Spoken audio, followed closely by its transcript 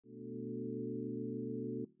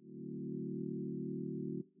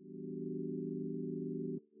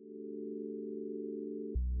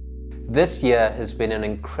This year has been an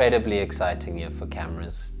incredibly exciting year for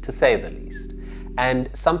cameras, to say the least. And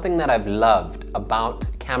something that I've loved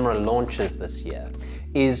about camera launches this year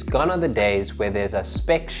is gone are the days where there's a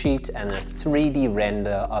spec sheet and a 3D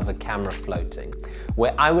render of a camera floating,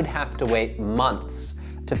 where I would have to wait months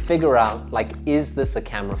to figure out, like, is this a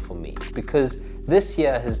camera for me? Because this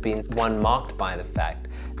year has been one marked by the fact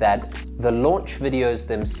that the launch videos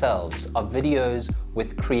themselves are videos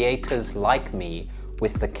with creators like me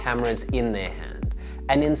with the cameras in their hand,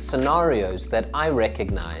 and in scenarios that I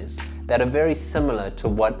recognize that are very similar to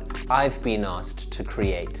what I've been asked to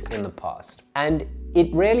create in the past. And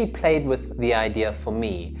it really played with the idea for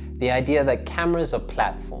me, the idea that cameras are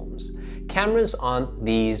platforms. Cameras aren't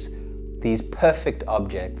these perfect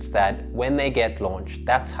objects that when they get launched,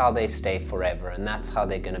 that's how they stay forever and that's how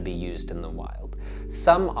they're going to be used in the wild.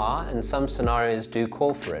 Some are, and some scenarios do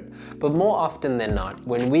call for it, but more often than not,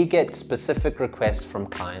 when we get specific requests from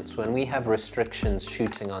clients, when we have restrictions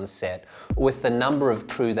shooting on set, or with the number of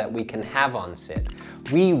crew that we can have on set,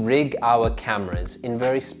 we rig our cameras in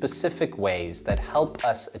very specific ways that help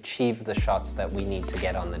us achieve the shots that we need to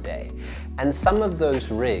get on the day. And some of those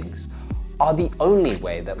rigs are the only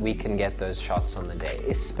way that we can get those shots on the day,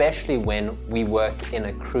 especially when we work in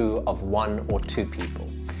a crew of 1 or 2 people.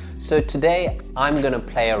 So today I'm going to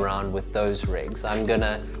play around with those rigs. I'm going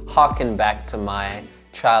to harken back to my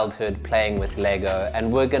childhood playing with Lego,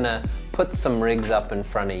 and we're going to put some rigs up in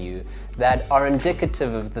front of you that are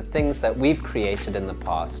indicative of the things that we've created in the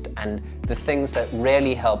past and the things that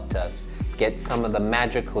really helped us get some of the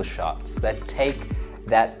magical shots that take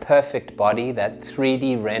that perfect body, that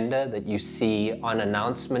 3D render that you see on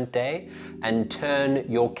announcement day, and turn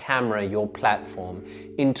your camera, your platform,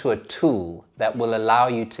 into a tool that will allow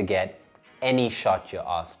you to get any shot you're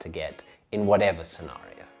asked to get in whatever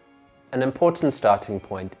scenario. An important starting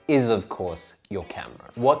point is, of course, your camera.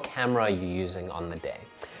 What camera are you using on the day?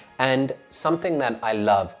 And something that I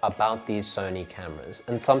love about these Sony cameras,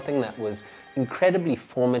 and something that was incredibly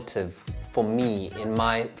formative for me in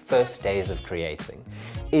my first days of creating,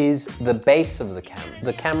 is the base of the camera.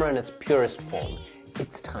 The camera in its purest form.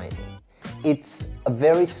 It's tiny. It's a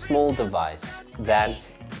very small device that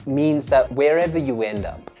means that wherever you end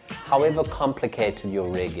up, however complicated your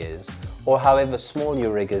rig is, or however small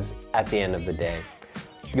your rig is at the end of the day,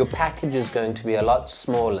 your package is going to be a lot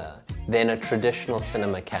smaller than a traditional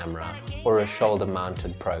cinema camera or a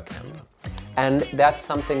shoulder-mounted pro camera. And that's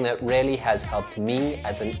something that really has helped me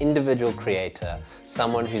as an individual creator,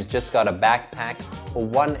 someone who's just got a backpack or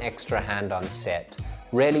one extra hand on set,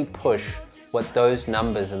 really push what those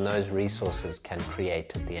numbers and those resources can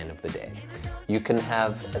create at the end of the day. You can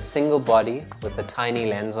have a single body with a tiny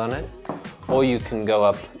lens on it, or you can go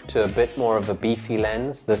up to a bit more of a beefy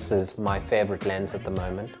lens. This is my favorite lens at the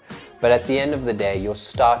moment. But at the end of the day, your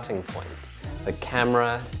starting point, the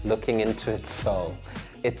camera looking into its soul,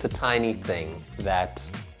 it's a tiny thing that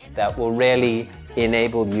will really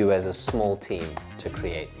enable you as a small team to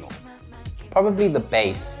create more. Probably the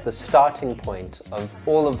base, the starting point of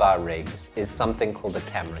all of our rigs is something called a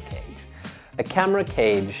camera cage. A camera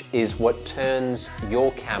cage is what turns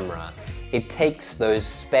your camera. It takes those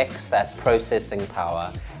specs, that processing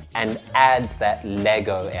power, and adds that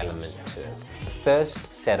Lego element to it. The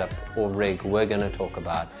first setup or rig we're going to talk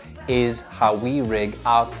about is how we rig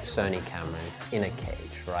our Sony cameras in a cage.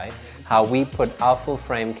 Right? How we put our full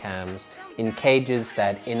frame cams in cages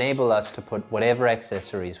that enable us to put whatever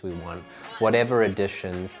accessories we want, whatever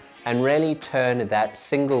additions, and really turn that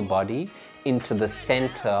single body into the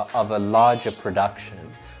center of a larger production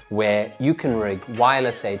where you can rig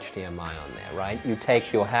wireless HDMI on there, right? You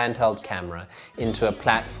take your handheld camera into a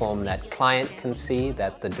platform that client can see,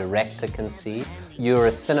 that the director can see. You're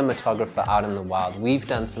a cinematographer out in the wild. We've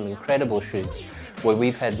done some incredible shoots where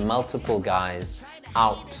we've had multiple guys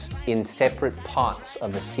out in separate parts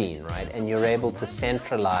of a scene, right? And you're able to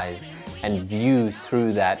centralize and view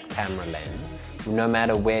through that camera lens, no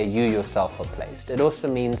matter where you yourself are placed. It also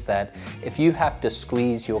means that if you have to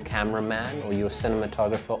squeeze your cameraman or your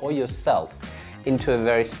cinematographer or yourself into a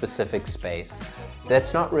very specific space,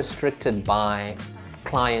 that's not restricted by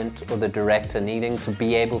client or the director needing to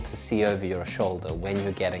be able to see over your shoulder when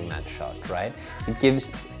you're getting that shot, right? It gives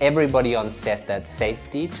everybody on set that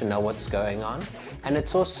safety to know what's going on. And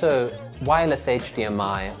it's also wireless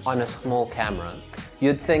HDMI on a small camera.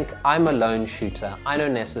 You'd think, I'm a lone shooter, I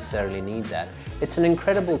don't necessarily need that. It's an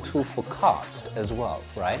incredible tool for cast as well,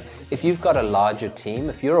 right? If you've got a larger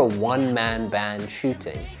team, if you're a one-man band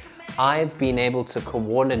shooting, I've been able to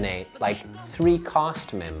coordinate like 3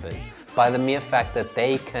 cast members by the mere fact that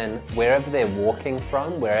they can, wherever they're walking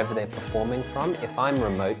from, wherever they're performing from, if I'm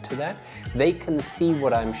remote to that, they can see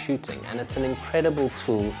what I'm shooting. And it's an incredible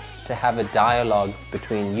tool to have a dialogue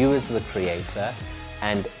between you as the creator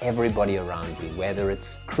and everybody around you, whether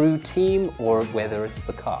it's crew team or whether it's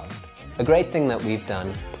the cast. A great thing that we've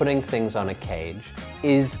done, putting things on a cage,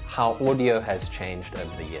 is how audio has changed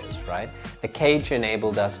over the years, right? A cage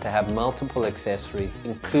enabled us to have multiple accessories,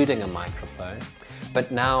 including a microphone.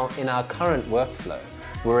 But now, in our current workflow,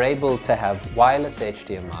 we're able to have wireless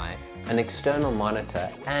HDMI, an external monitor,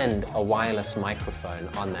 and a wireless microphone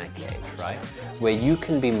on that cage, right? Where you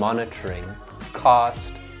can be monitoring cast,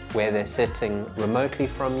 where they're sitting remotely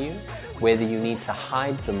from you, whether you need to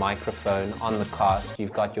hide the microphone on the cast,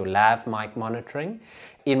 you've got your lav mic monitoring.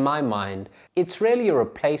 In my mind, it's really a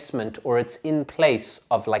replacement, or it's in place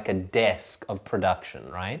of like a desk of production,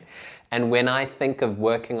 right? And when I think of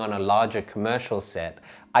working on a larger commercial set,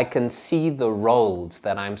 I can see the roles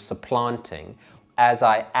that I'm supplanting as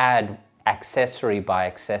I add accessory by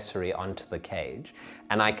accessory onto the cage.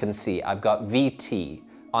 And I can see I've got VT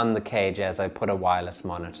on the cage as I put a wireless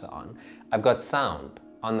monitor on. I've got sound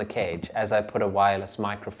on the cage as I put a wireless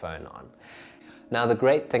microphone on. Now, the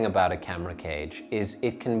great thing about a camera cage is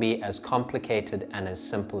it can be as complicated and as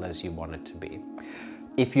simple as you want it to be.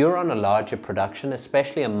 If you're on a larger production,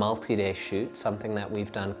 especially a multi-day shoot, something that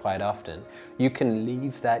we've done quite often, you can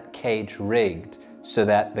leave that cage rigged so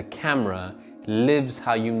that the camera lives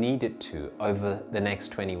how you need it to over the next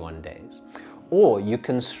 21 days. Or you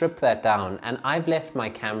can strip that down, and I've left my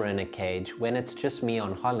camera in a cage when it's just me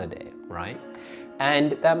on holiday, right?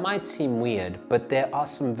 And that might seem weird, but there are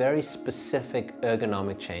some very specific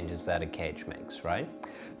ergonomic changes that a cage makes, right?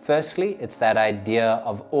 Firstly, it's that idea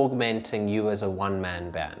of augmenting you as a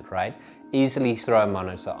one-man band, right? Easily throw a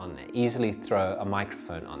monitor on there, easily throw a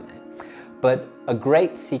microphone on there. But a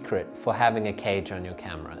great secret for having a cage on your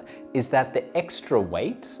camera is that the extra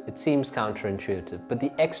weight, it seems counterintuitive, but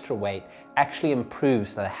the extra weight actually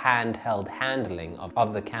improves the handheld handling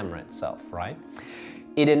of the camera itself, right?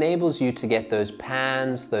 It enables you to get those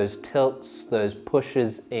pans, those tilts, those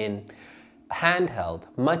pushes in handheld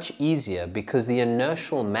much easier because the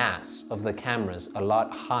inertial mass of the camera is a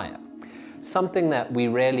lot higher. Something that we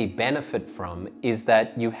rarely benefit from is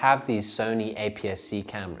that you have these Sony APS-C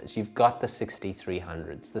cameras. You've got the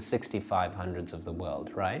 6300s, the 6500s of the world,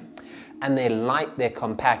 right? And they're light, they're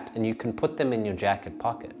compact, and you can put them in your jacket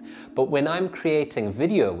pocket. But when I'm creating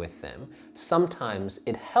video with them, sometimes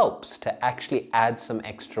it helps to actually add some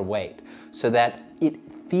extra weight so that it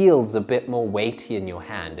feels a bit more weighty in your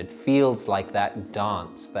hand. It feels like that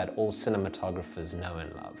dance that all cinematographers know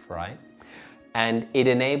and love, right? And it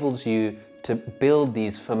enables you to build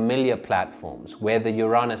these familiar platforms, whether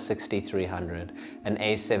you're on a 6300, an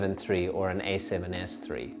A7 III, or an A7S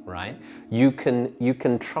III, right? You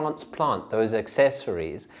can transplant those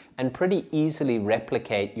accessories and pretty easily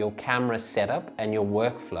replicate your camera setup and your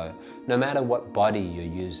workflow, no matter what body you're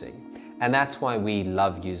using. And that's why we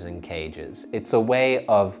love using cages. It's a way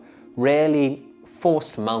of really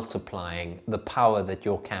force multiplying the power that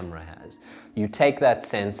your camera has. You take that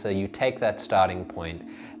sensor, you take that starting point,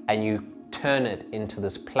 and you turn it into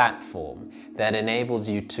this platform that enables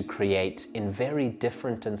you to create in very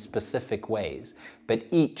different and specific ways, but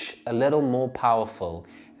each a little more powerful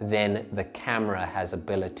than the camera has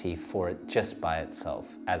ability for it just by itself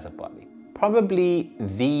as a body. Probably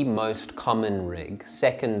the most common rig,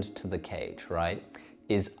 second to the cage, right,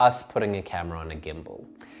 is us putting a camera on a gimbal.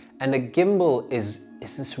 And a gimbal is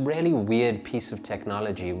this really weird piece of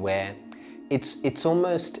technology where it's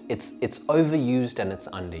overused and it's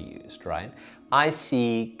underused, right? I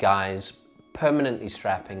see guys permanently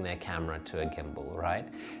strapping their camera to a gimbal, right?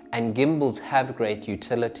 And gimbals have great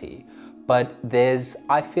utility, but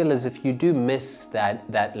I feel as if you do miss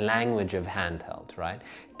that language of handheld, right?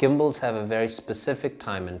 Gimbals have a very specific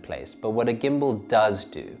time and place, but what a gimbal does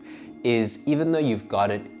do is, even though you've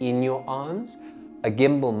got it in your arms, a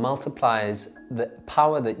gimbal multiplies the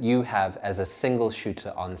power that you have as a single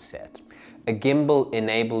shooter on set. A gimbal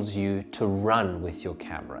enables you to run with your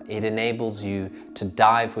camera. It enables you to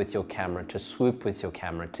dive with your camera, to swoop with your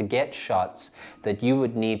camera, to get shots that you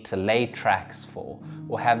would need to lay tracks for,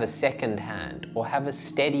 or have a second hand, or have a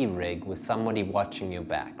steady rig with somebody watching your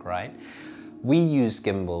back, right? We use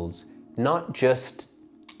gimbals not just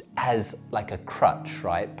as like a crutch,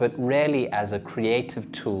 right? But really as a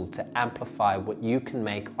creative tool to amplify what you can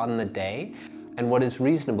make on the day and what is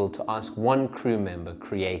reasonable to ask one crew member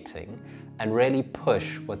creating, and really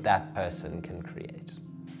push what that person can create.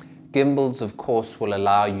 Gimbals, of course, will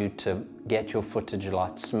allow you to get your footage a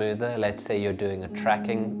lot smoother. Let's say you're doing a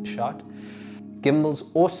tracking shot. Gimbals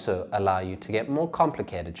also allow you to get more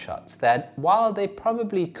complicated shots that, while they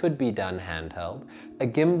probably could be done handheld, a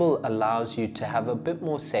gimbal allows you to have a bit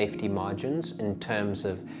more safety margins in terms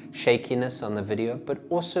of shakiness on the video, but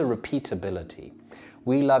also repeatability.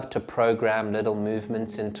 We love to program little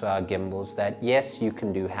movements into our gimbals that, yes, you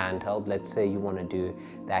can do handheld. Let's say you want to do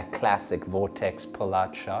that classic vortex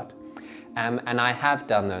pull-out shot. And I have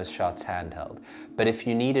done those shots handheld. But if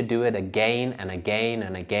you need to do it again and again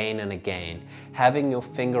and again and again, having your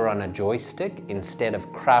finger on a joystick instead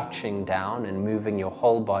of crouching down and moving your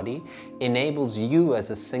whole body enables you as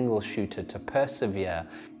a single shooter to persevere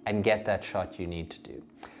and get that shot you need to do.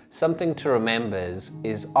 Something to remember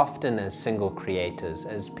is often as single creators,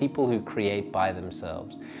 as people who create by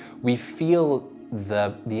themselves, we feel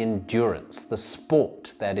the endurance, the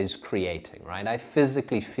sport that is creating, right? I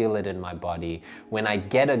physically feel it in my body when I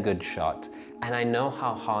get a good shot, and I know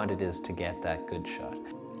how hard it is to get that good shot.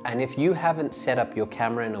 And if you haven't set up your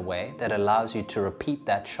camera in a way that allows you to repeat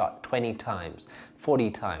that shot 20 times,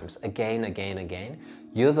 40 times, again,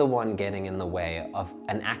 you're the one getting in the way of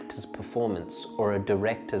an actor's performance or a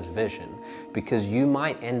director's vision, because you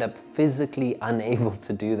might end up physically unable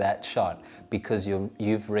to do that shot because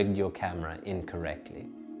you've rigged your camera incorrectly.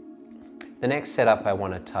 The next setup I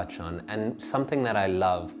want to touch on, and something that I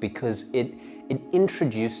love because it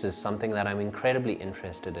introduces something that I'm incredibly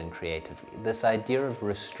interested in creatively, this idea of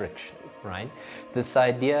restriction, right? This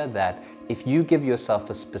idea that if you give yourself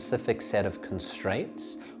a specific set of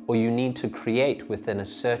constraints, or you need to create within a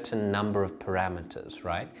certain number of parameters,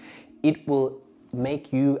 right? It will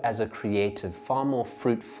make you as a creative far more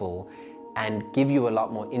fruitful and give you a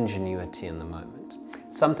lot more ingenuity in the moment.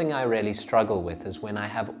 Something I really struggle with is when I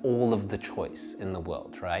have all of the choice in the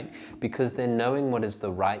world, right? Because then knowing what is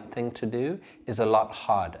the right thing to do is a lot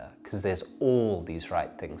harder because there's all these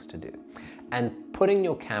right things to do. And putting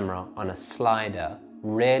your camera on a slider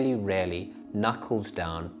rarely knuckles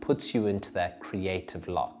down, puts you into that creative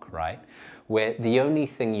lock, right? Where the only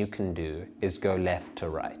thing you can do is go left to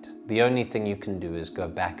right. The only thing you can do is go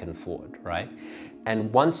back and forward, right?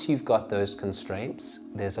 And once you've got those constraints,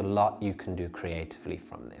 there's a lot you can do creatively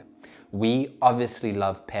from there. We obviously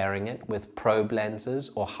love pairing it with probe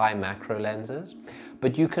lenses or high macro lenses,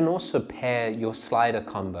 but you can also pair your slider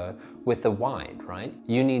combo with a wide, right?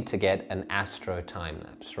 You need to get an astro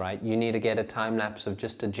time-lapse, right? You need to get a time-lapse of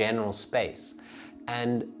just a general space.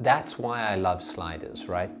 And that's why I love sliders,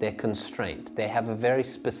 right? They're constrained. They have a very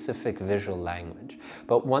specific visual language.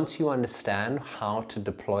 But once you understand how to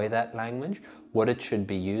deploy that language, what it should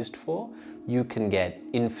be used for, you can get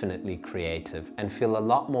infinitely creative and feel a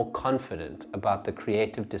lot more confident about the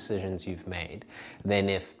creative decisions you've made than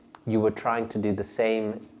if you were trying to do the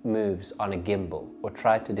same moves on a gimbal or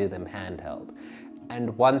try to do them handheld.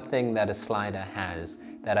 And one thing that a slider has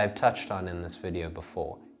that I've touched on in this video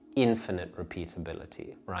before, infinite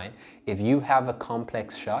repeatability, right? If you have a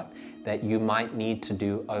complex shot that you might need to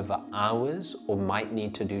do over hours or might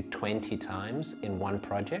need to do 20 times in one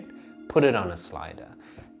project, put it on a slider.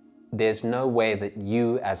 There's no way that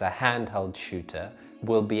you as a handheld shooter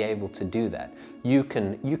will be able to do that. You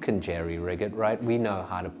can jerry-rig it, right? We know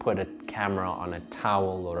how to put a camera on a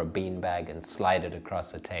towel or a beanbag and slide it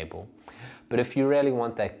across a table. But if you really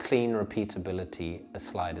want that clean repeatability, a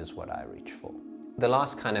slider is what I reach for. The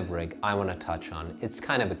last kind of rig I want to touch on, it's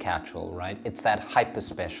kind of a catch-all, right? It's that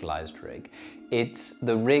hyper-specialized rig. It's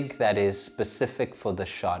the rig that is specific for the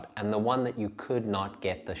shot and the one that you could not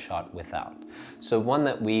get the shot without. So one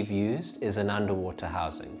that we've used is an underwater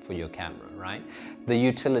housing for your camera, right? The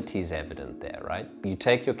utility is evident there, right? You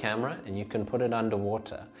take your camera and you can put it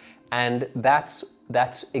underwater. And that's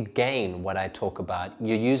again what I talk about.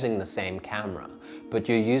 You're using the same camera, but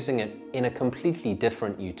you're using it in a completely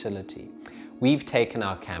different utility. We've taken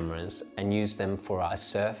our cameras and used them for a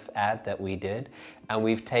surf ad that we did, and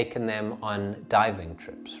we've taken them on diving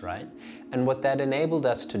trips, right? And what that enabled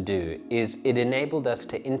us to do is it enabled us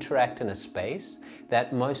to interact in a space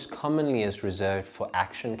that most commonly is reserved for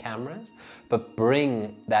action cameras, but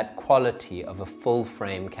bring that quality of a full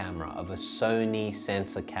frame camera, of a Sony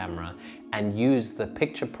sensor camera, and use the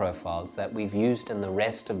picture profiles that we've used in the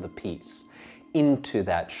rest of the piece into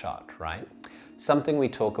that shot, right? Something we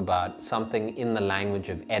talk about, something in the language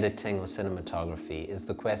of editing or cinematography, is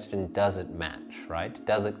the question, does it match, right?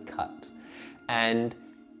 Does it cut? And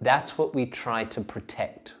that's what we try to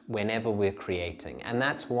protect whenever we're creating. And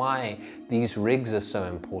that's why these rigs are so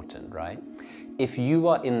important, right? If you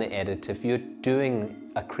are in the edit, if you're doing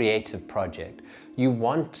a creative project, you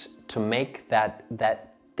want to make that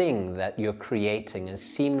thing that you're creating as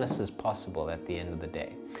seamless as possible at the end of the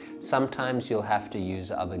day. Sometimes you'll have to use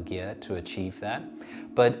other gear to achieve that,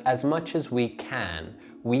 but as much as we can,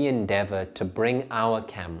 we endeavor to bring our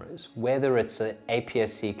cameras, whether it's an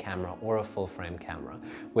APS-C camera or a full-frame camera,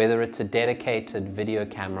 whether it's a dedicated video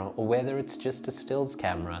camera or whether it's just a stills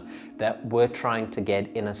camera, that we're trying to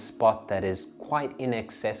get in a spot that is quite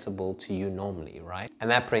inaccessible to you normally, right? And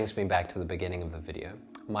that brings me back to the beginning of the video.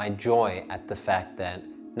 My joy at the fact that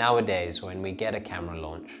nowadays when we get a camera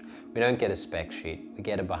launch, we don't get a spec sheet, we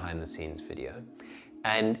get a behind-the-scenes video.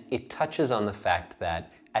 And it touches on the fact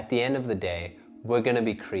that at the end of the day, we're going to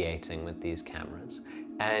be creating with these cameras.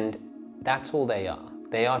 And that's all they are.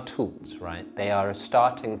 They are tools, right? They are a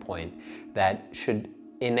starting point that should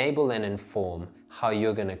enable and inform how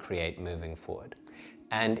you're going to create moving forward.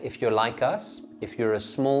 And if you're like us, if you're a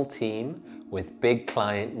small team with big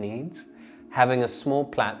client needs, having a small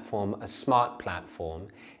platform, a smart platform,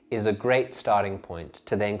 is a great starting point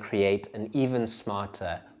to then create an even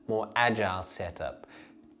smarter, more agile setup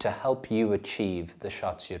to help you achieve the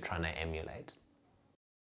shots you're trying to emulate.